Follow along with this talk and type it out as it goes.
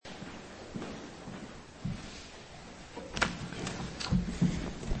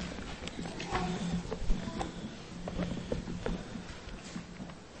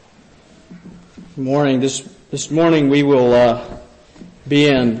Good morning. This morning we will be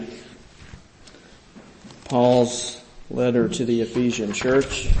in Paul's letter to the Ephesian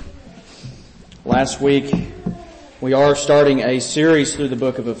church. Last week we are starting a series through the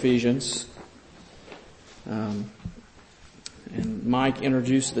book of Ephesians. And Mike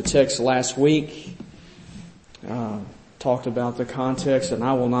introduced the text last week, talked about the context, and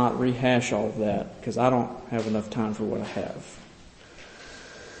I will not rehash all of that because I don't have enough time for what I have.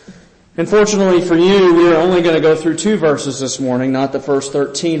 Unfortunately for you, we are only going to go through 2 verses this morning, not the first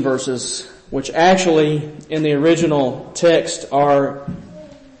 13 verses, which actually in the original text are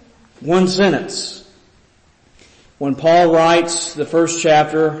one sentence. When Paul writes the first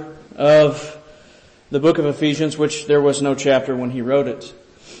chapter of the book of Ephesians, which there was no chapter when he wrote it,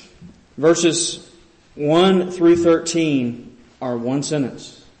 verses 1 through 13 are one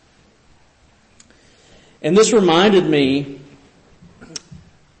sentence. And this reminded me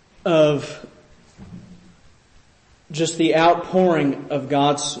of just the outpouring of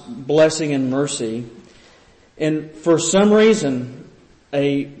God's blessing and mercy. And for some reason,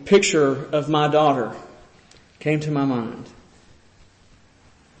 a picture of my daughter came to my mind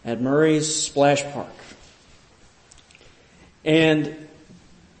at Murray's Splash Park. And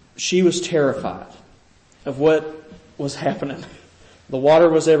she was terrified of what was happening. The water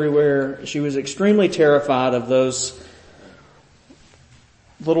was everywhere. She was extremely terrified of those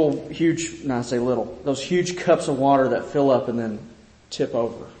those huge cups of water that fill up and then tip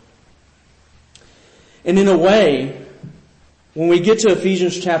over. And in a way, when we get to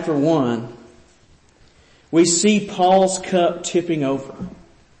Ephesians chapter 1, we see Paul's cup tipping over.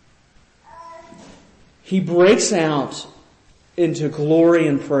 He breaks out into glory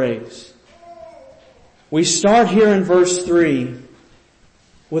and praise. We start here in verse 3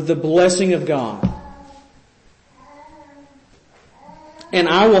 with the blessing of God. And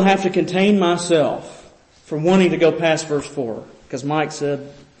I will have to contain myself from wanting to go past verse 4, because Mike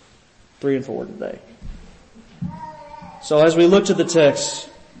said 3 and 4 today. So as we look to the text,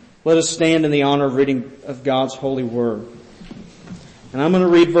 let us stand in the honor of reading of God's holy word. And I'm going to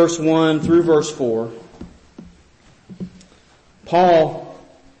read verse 1 through verse 4. Paul,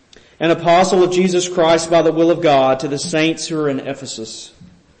 an apostle of Jesus Christ by the will of God, to the saints who are in Ephesus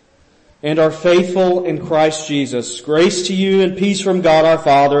and are faithful in Christ Jesus. Grace to you and peace from God our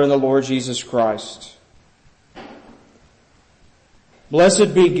Father and the Lord Jesus Christ.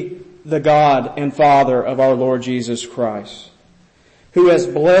 Blessed be the God and Father of our Lord Jesus Christ, who has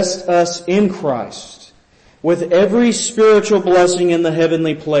blessed us in Christ with every spiritual blessing in the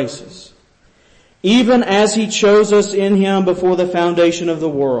heavenly places, even as he chose us in him before the foundation of the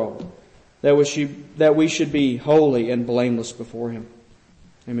world, that we should be holy and blameless before him.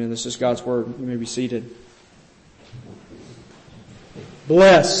 Amen. This is God's word. You may be seated.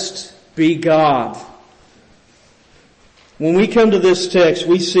 Blessed be God. When we come to this text,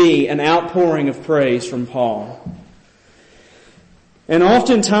 we see an outpouring of praise from Paul. And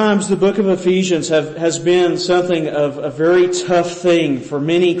oftentimes the book of Ephesians has been something of a very tough thing for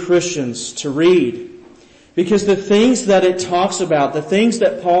many Christians to read. Because the things that it talks about, the things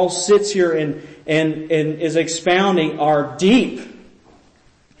that Paul sits here and is expounding are deep.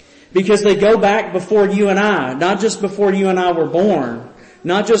 Because they go back before you and I, not just before you and I were born,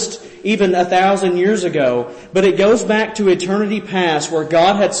 not just even 1,000 years ago, but it goes back to eternity past where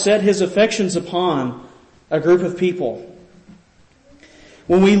God had set his affections upon a group of people.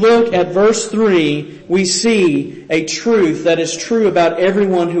 When we look at verse 3, we see a truth that is true about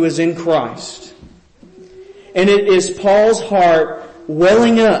everyone who is in Christ. And it is Paul's heart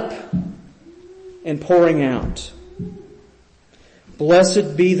welling up and pouring out.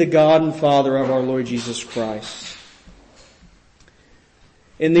 Blessed be the God and Father of our Lord Jesus Christ.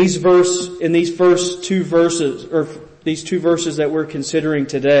 In these first 2 verses, or these 2 verses that we're considering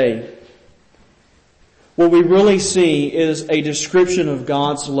today, what we really see is a description of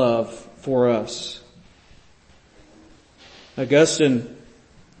God's love for us. Augustine,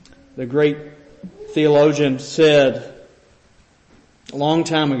 the great theologian, said a long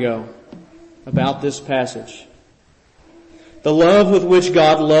time ago about this passage, the love with which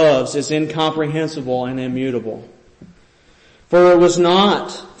God loves is incomprehensible and immutable. For it was not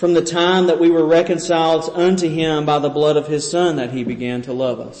from the time that we were reconciled unto him by the blood of his Son that he began to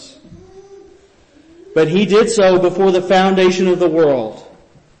love us. But he did so before the foundation of the world,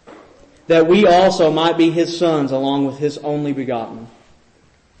 that we also might be his sons along with his only begotten,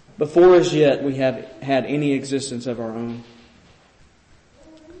 before as yet we have had any existence of our own.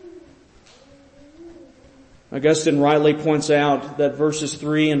 Augustine rightly points out that verses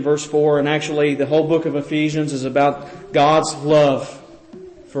 3 and verse 4, and actually the whole book of Ephesians, is about God's love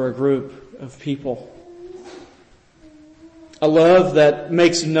for a group of people. A love that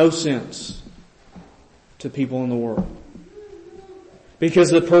makes no sense to people in the world. Because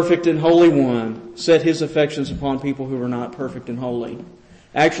the perfect and holy one set his affections upon people who were not perfect and holy.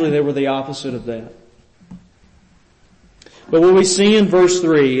 Actually, they were the opposite of that. But what we see in verse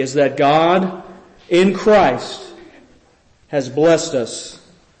 3 is that God in Christ has blessed us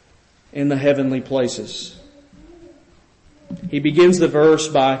in the heavenly places. He begins the verse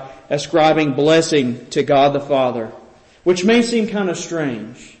by ascribing blessing to God the Father, which may seem kind of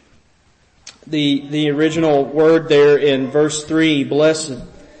strange. The original word there in verse 3, blessed,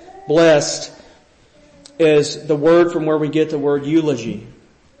 is the word from where we get the word eulogy.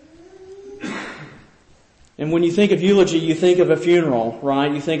 And when you think of eulogy, you think of a funeral,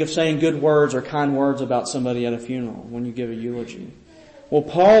 right? You think of saying good words or kind words about somebody at a funeral when you give a eulogy. Well,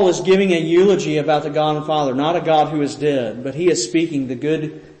 Paul is giving a eulogy about the God and Father, not a God who is dead, but he is speaking the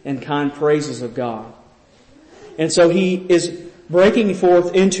good and kind praises of God. And so he is breaking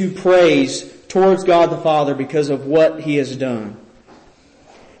forth into praise towards God the Father because of what he has done.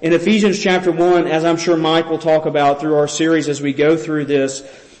 In Ephesians chapter 1, as I'm sure Mike will talk about through our series as we go through this,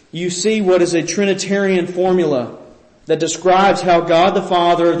 you see what is a Trinitarian formula that describes how God the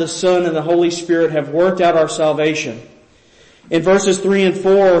Father, the Son, and the Holy Spirit have worked out our salvation. In verses 3 and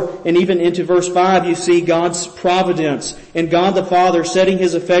 4, and even into verse 5, you see God's providence and God the Father setting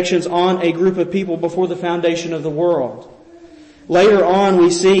his affections on a group of people before the foundation of the world. Later on,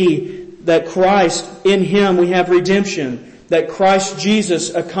 we see that Christ, in him we have redemption, that Christ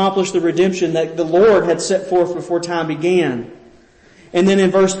Jesus accomplished the redemption that the Lord had set forth before time began. And then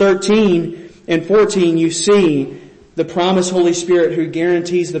in verse 13 and 14, you see the promised Holy Spirit who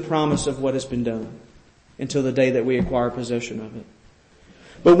guarantees the promise of what has been done until the day that we acquire possession of it.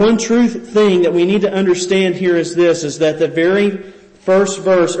 But one true thing that we need to understand here is this, is that the very first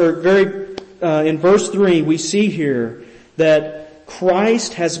verse, in verse 3, we see here that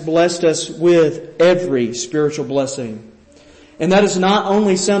Christ has blessed us with every spiritual blessing. And that is not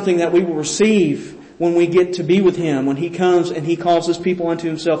only something that we will receive when we get to be with him, when he comes and he calls his people unto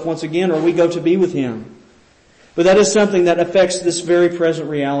himself once again, or we go to be with him. But that is something that affects this very present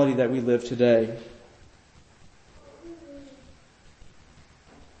reality that we live today.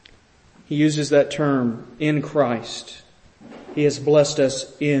 He uses that term, in Christ. He has blessed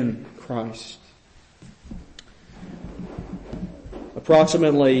us in Christ.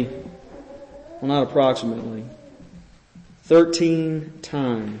 Approximately 13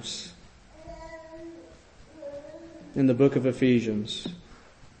 times in the book of Ephesians,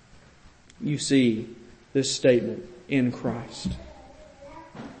 you see this statement, in Christ.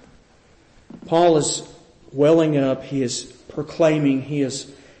 Paul is welling up, he is proclaiming, he is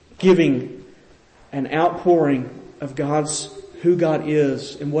giving an outpouring of who God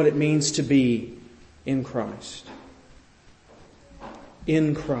is and what it means to be in Christ.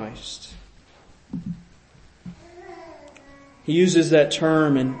 In Christ. He uses that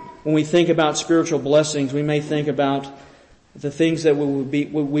term, and when we think about spiritual blessings, we may think about the things that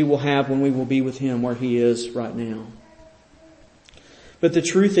we will have when we will be with him where he is right now. But the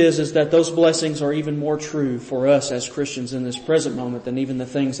truth is that those blessings are even more true for us as Christians in this present moment than even the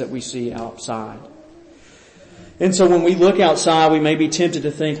things that we see outside. And so when we look outside, we may be tempted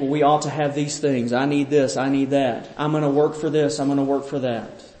to think, well, we ought to have these things. I need this, I need that. I'm going to work for this, I'm going to work for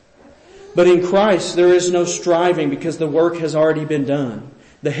that. But in Christ, there is no striving because the work has already been done.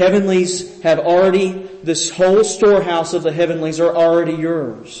 The heavenlies have already, this whole storehouse of the heavenlies are already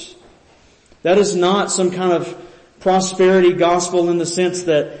yours. That is not some kind of prosperity gospel in the sense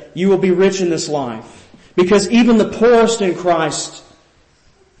that you will be rich in this life. Because even the poorest in Christ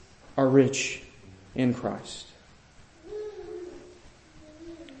are rich in Christ.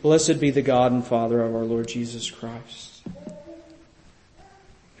 Blessed be the God and Father of our Lord Jesus Christ,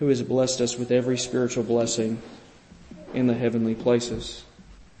 who has blessed us with every spiritual blessing in the heavenly places.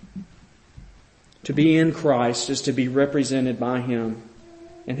 To be in Christ is to be represented by him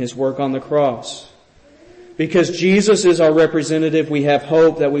and his work on the cross. Because Jesus is our representative, we have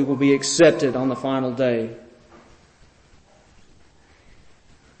hope that we will be accepted on the final day.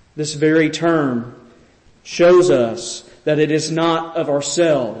 This very term shows us that it is not of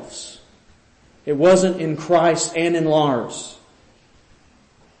ourselves. It wasn't in Christ and in Lars.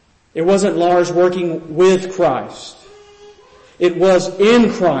 It wasn't Lars working with Christ. It was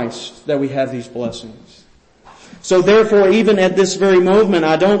in Christ that we have these blessings. So therefore, even at this very moment,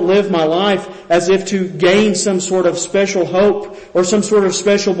 I don't live my life as if to gain some sort of special hope or some sort of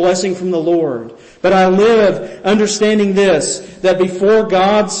special blessing from the Lord. But I live understanding this, that before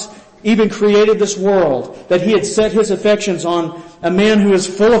God's even created this world, that he had set his affections on a man who is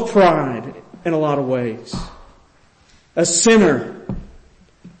full of pride in a lot of ways. A sinner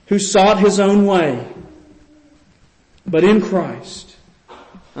who sought his own way. But in Christ,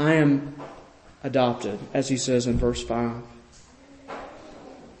 I am adopted, as he says in verse 5.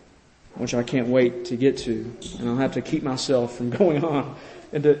 Which I can't wait to get to. And I'll have to keep myself from going on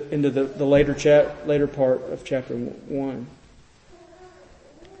into the later part of chapter 1.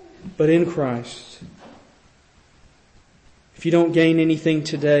 But in Christ, if you don't gain anything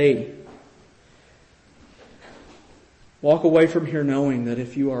today, walk away from here knowing that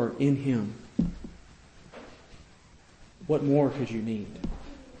if you are in Him, what more could you need?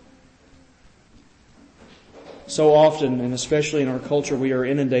 So often, and especially in our culture, we are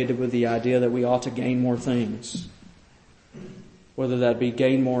inundated with the idea that we ought to gain more things. Whether that be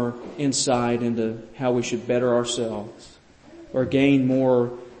gain more insight into how we should better ourselves, or gain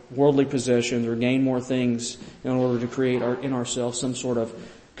more worldly possessions, or gain more things in order to create in ourselves some sort of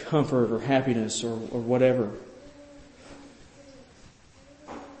comfort or happiness or whatever.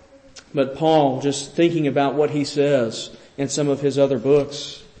 But Paul, just thinking about what he says in some of his other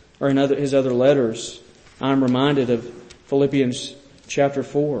books, or in his other letters, I'm reminded of Philippians chapter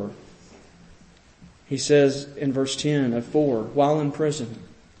 4. He says in verse 10 of 4, while in prison,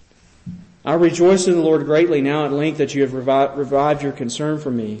 I rejoice in the Lord greatly now at length that you have revived your concern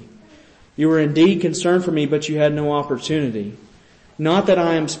for me. You were indeed concerned for me, but you had no opportunity. Not that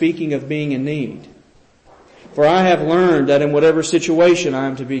I am speaking of being in need. For I have learned that in whatever situation I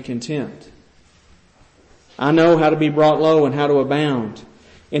am to be content. I know how to be brought low and how to abound.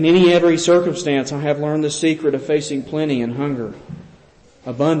 In every circumstance I have learned the secret of facing plenty and hunger,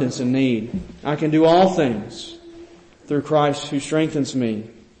 abundance and need. I can do all things through Christ who strengthens me.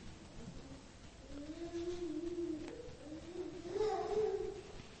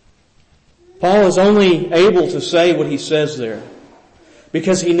 Paul is only able to say what he says there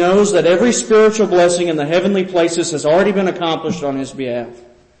because he knows that every spiritual blessing in the heavenly places has already been accomplished on his behalf.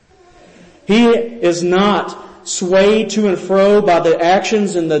 He is not swayed to and fro by the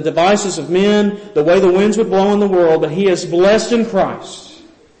actions and the devices of men, the way the winds would blow in the world, but he is blessed in Christ.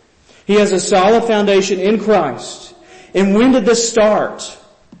 He has a solid foundation in Christ. And when did this start?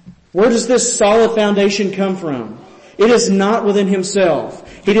 Where does this solid foundation come from? It is not within himself.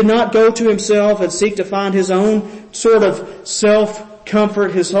 He did not go to himself and seek to find his own sort of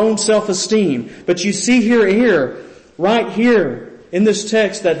self-comfort, his own self-esteem. But you see right here, in this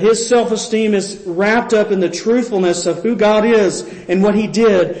text, that his self-esteem is wrapped up in the truthfulness of who God is and what He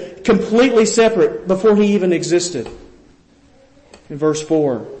did, completely separate before He even existed. In verse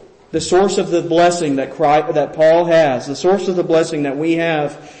 4, the source of the blessing that Paul has, the source of the blessing that we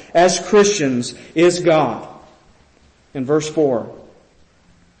have as Christians is God. In verse 4,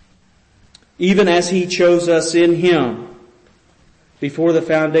 even as He chose us in Him before the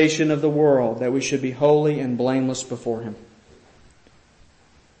foundation of the world, that we should be holy and blameless before Him.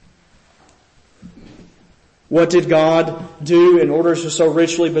 What did God do in order to so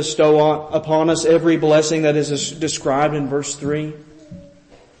richly bestow upon us every blessing that is described in verse 3?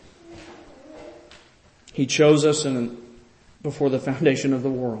 He chose us before the foundation of the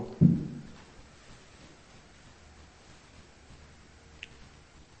world.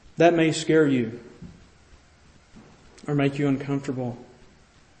 That may scare you or make you uncomfortable.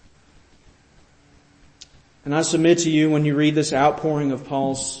 And I submit to you, when you read this outpouring of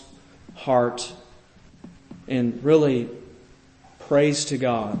Paul's heart and really praise to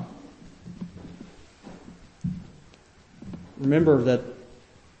God, remember that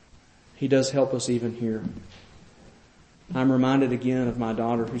He does help us even here. I'm reminded again of my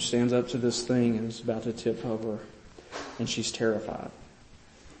daughter who stands up to this thing and is about to tip over, and she's terrified.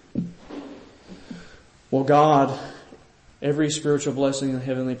 Well, God, every spiritual blessing in the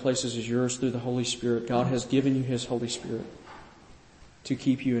heavenly places is yours through the Holy Spirit. God has given you His Holy Spirit to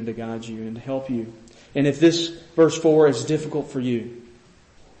keep you and to guide you and to help you. And if this verse 4 is difficult for you,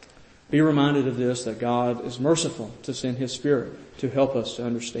 be reminded of this, that God is merciful to send His Spirit to help us to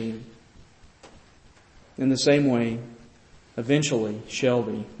understand. In the same way, eventually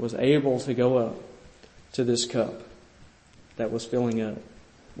Shelby was able to go up to this cup that was filling up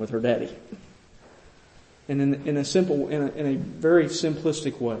with her daddy. And in a very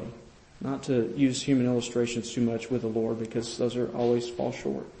simplistic way, not to use human illustrations too much with the Lord because those are always fall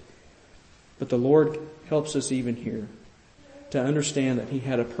short. But the Lord helps us even here to understand that He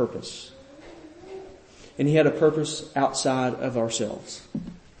had a purpose. And He had a purpose outside of ourselves.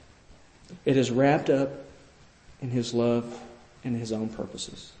 It is wrapped up in His love and His own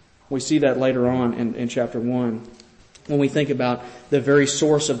purposes. We see that later on in chapter 1 when we think about the very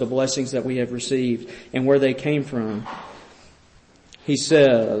source of the blessings that we have received and where they came from. He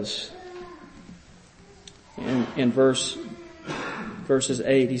says, in verses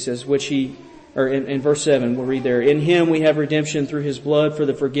 8, he says, in verse 7, we'll read there, in Him we have redemption through His blood for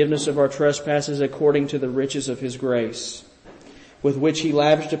the forgiveness of our trespasses according to the riches of His grace, with which He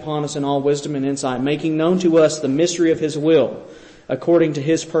lavished upon us in all wisdom and insight, making known to us the mystery of His will, according to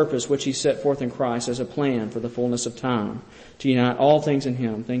His purpose, which He set forth in Christ as a plan for the fullness of time, to unite all things in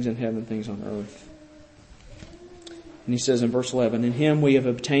Him, things in heaven, things on earth. And he says in verse 11, in Him we have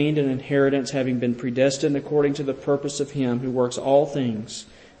obtained an inheritance, having been predestined according to the purpose of Him who works all things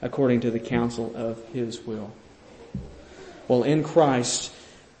according to the counsel of His will. Well, in Christ,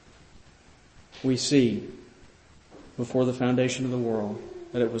 we see before the foundation of the world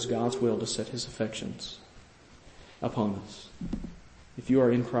that it was God's will to set His affections upon us. If you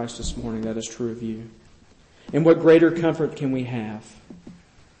are in Christ this morning, that is true of you. And what greater comfort can we have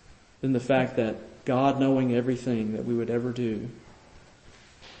than the fact that God, knowing everything that we would ever do,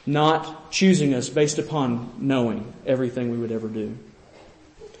 not choosing us based upon knowing everything we would ever do,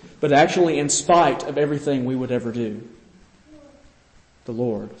 but actually in spite of everything we would ever do, the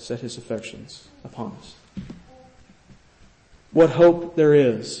Lord set His affections upon us. What hope there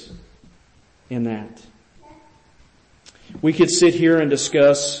is in that. We could sit here and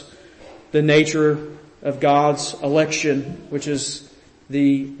discuss the nature of God's election, which is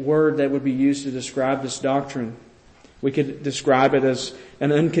the word that would be used to describe this doctrine. We could describe it as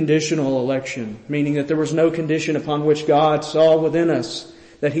an unconditional election, meaning that there was no condition upon which God saw within us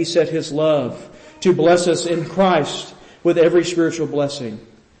that He set His love to bless us in Christ with every spiritual blessing.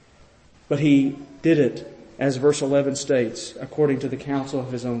 But He did it, as verse 11 states, according to the counsel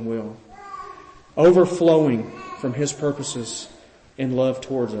of His own will, overflowing from His purposes in love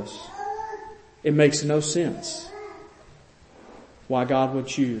towards us. It makes no sense why God would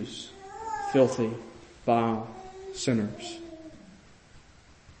choose filthy, vile sinners.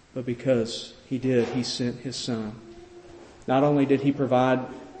 But because He did, He sent His Son. Not only did He provide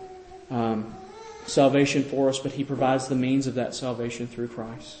salvation for us, but He provides the means of that salvation through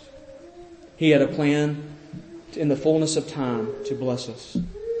Christ. He had a plan in the fullness of time to bless us.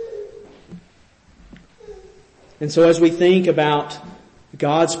 And so as we think about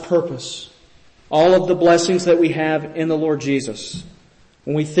God's purpose, all of the blessings that we have in the Lord Jesus,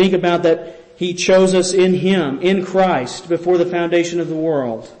 when we think about that He chose us in Him, in Christ, before the foundation of the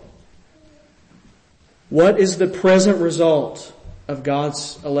world, what is the present result of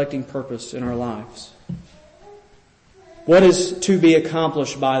God's electing purpose in our lives? What is to be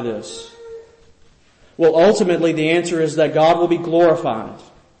accomplished by this? Well, ultimately the answer is that God will be glorified.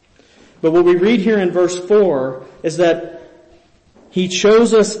 But what we read here in verse 4 is that He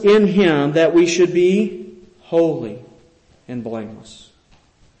chose us in Him that we should be holy and blameless.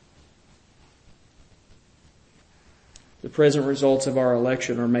 The present results of our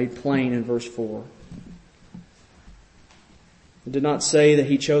election are made plain in verse 4. It did not say that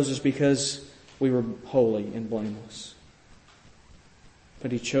He chose us because we were holy and blameless,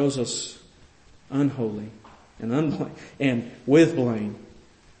 but He chose us unholy and with blame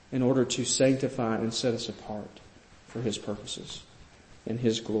in order to sanctify and set us apart for His purposes and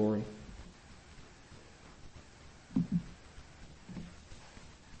His glory.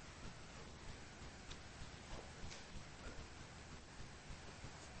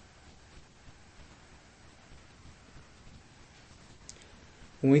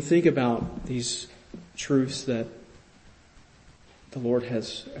 When we think about these truths that the Lord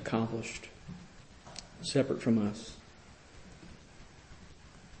has accomplished, separate from us,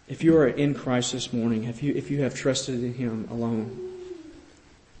 if you are in Christ this morning, if you have trusted in Him alone,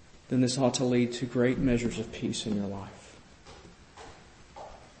 then this ought to lead to great measures of peace in your life.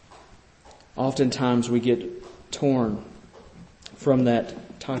 Oftentimes we get torn from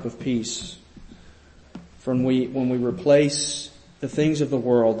that type of peace when we replace the things of the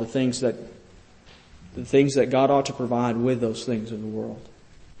world, the things that God ought to provide with those things of the world.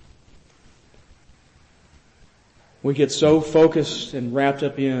 We get so focused and wrapped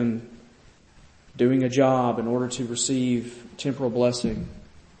up in doing a job in order to receive temporal blessing.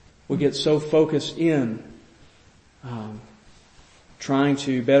 We get so focused in trying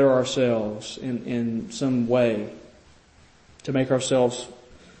to better ourselves in some way to make ourselves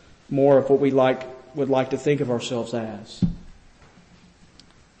more of what we would like to think of ourselves as.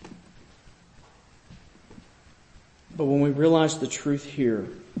 But when we realize the truth here,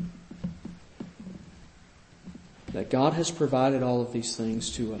 that God has provided all of these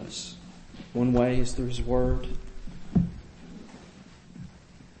things to us. One way is through His Word.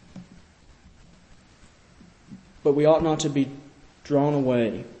 But we ought not to be drawn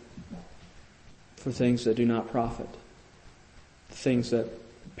away for things that do not profit, things that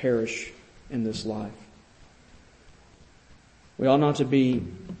perish in this life. We ought not to be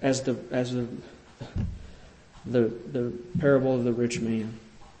as the parable of the rich man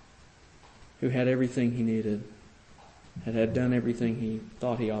who had everything he needed, had done everything he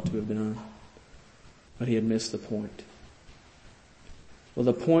thought he ought to have done, but he had missed the point. Well,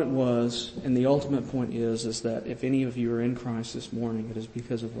 the point was, and the ultimate point is that if any of you are in Christ this morning, it is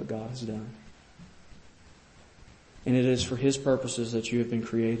because of what God has done. And it is for His purposes that you have been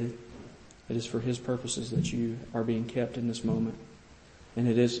created. It is for His purposes that you are being kept in this moment. And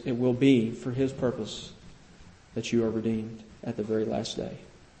it will be for His purpose that you are redeemed at the very last day.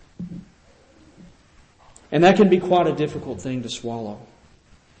 And that can be quite a difficult thing to swallow.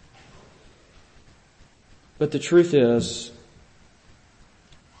 But the truth is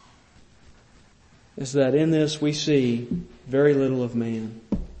that in this we see very little of man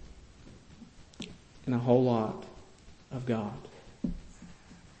and a whole lot of God.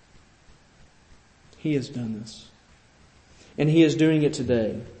 He has done this. And He is doing it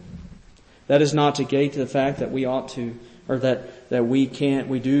today. That is not to gate the fact that we ought to, or that we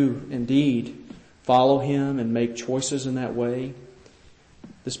do indeed follow Him and make choices in that way.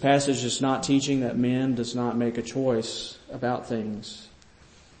 This passage is not teaching that man does not make a choice about things.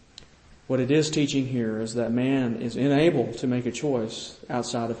 What it is teaching here is that man is unable to make a choice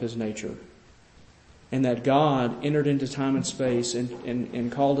outside of his nature. And that God entered into time and space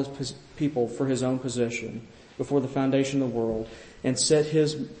and called His people for His own possession before the foundation of the world and set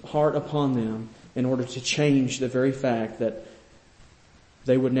His heart upon them in order to change the very fact that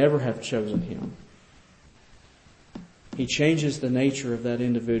they would never have chosen Him. He changes the nature of that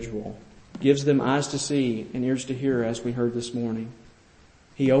individual, gives them eyes to see and ears to hear, as we heard this morning.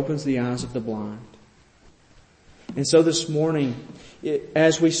 He opens the eyes of the blind. And so this morning,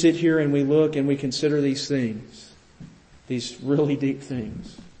 as we sit here and we look and we consider these things, these really deep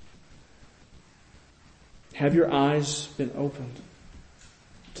things, have your eyes been opened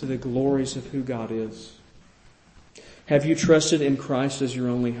to the glories of who God is? Have you trusted in Christ as your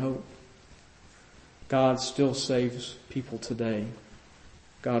only hope? God still saves people today.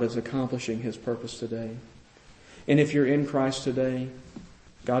 God is accomplishing His purpose today. And if you're in Christ today,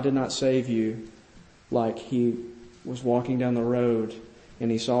 God did not save you like He was walking down the road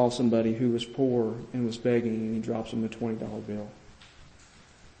and He saw somebody who was poor and was begging and He drops them a $20 bill.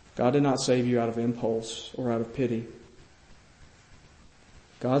 God did not save you out of impulse or out of pity.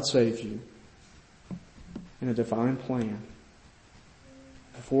 God saved you in a divine plan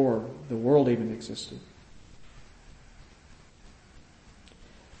before the world even existed.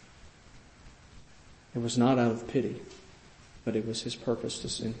 It was not out of pity, but it was His purpose to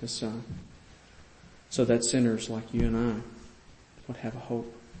send His Son, so that sinners like you and I would have a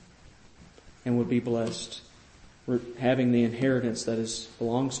hope and would be blessed, having the inheritance that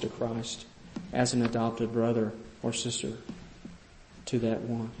belongs to Christ as an adopted brother or sister to that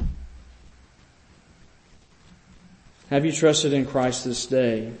one. Have you trusted in Christ this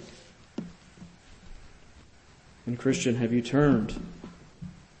day? And Christian, have you turned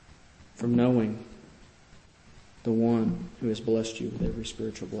from knowing the one who has blessed you with every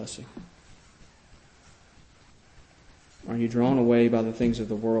spiritual blessing? Are you drawn away by the things of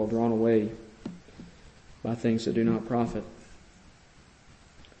the world, drawn away by things that do not profit?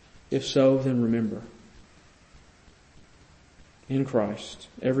 If so, then remember, in Christ,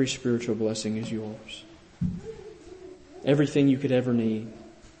 every spiritual blessing is yours. Everything you could ever need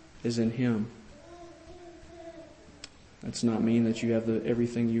is in Him. That's not mean that you have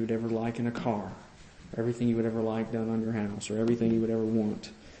everything you would ever like in a car, or everything you would ever like done on your house, or everything you would ever want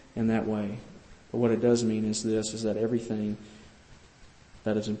in that way. But what it does mean is that everything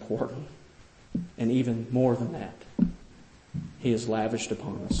that is important, and even more than that, He has lavished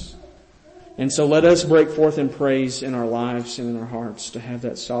upon us. And so let us break forth in praise in our lives and in our hearts to have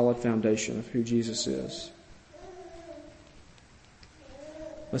that solid foundation of who Jesus is.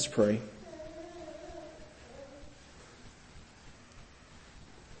 Let's pray.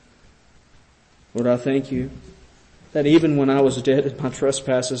 Lord, I thank You that even when I was dead in my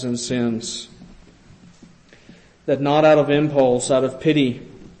trespasses and sins, that not out of impulse, out of pity,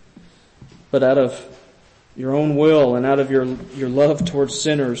 but out of Your own will and out of your love towards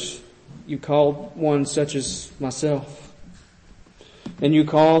sinners, You called one such as myself. And You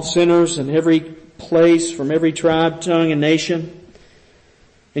called sinners in every place, from every tribe, tongue, and nation.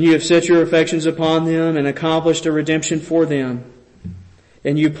 And You have set Your affections upon them and accomplished a redemption for them.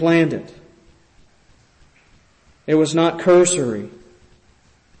 And You planned it. It was not cursory.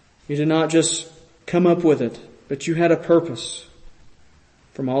 You did not just come up with it, but You had a purpose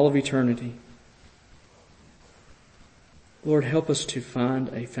from all of eternity. Lord, help us to find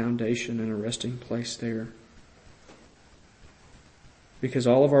a foundation and a resting place there. because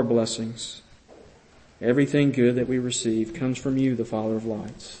all of our blessings, everything good that we receive, comes from you, the Father of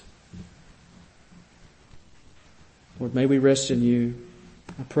lights. Lord, may we rest in you.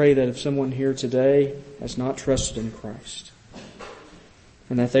 I pray that if someone here today has not trusted in Christ,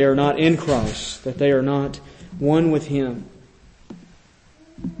 and that they are not in Christ, that they are not one with Him,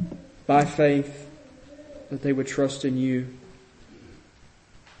 by faith, that they would trust in you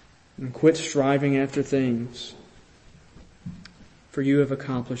and quit striving after things, for you have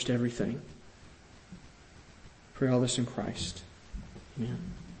accomplished everything. Pray all this in Christ. Amen.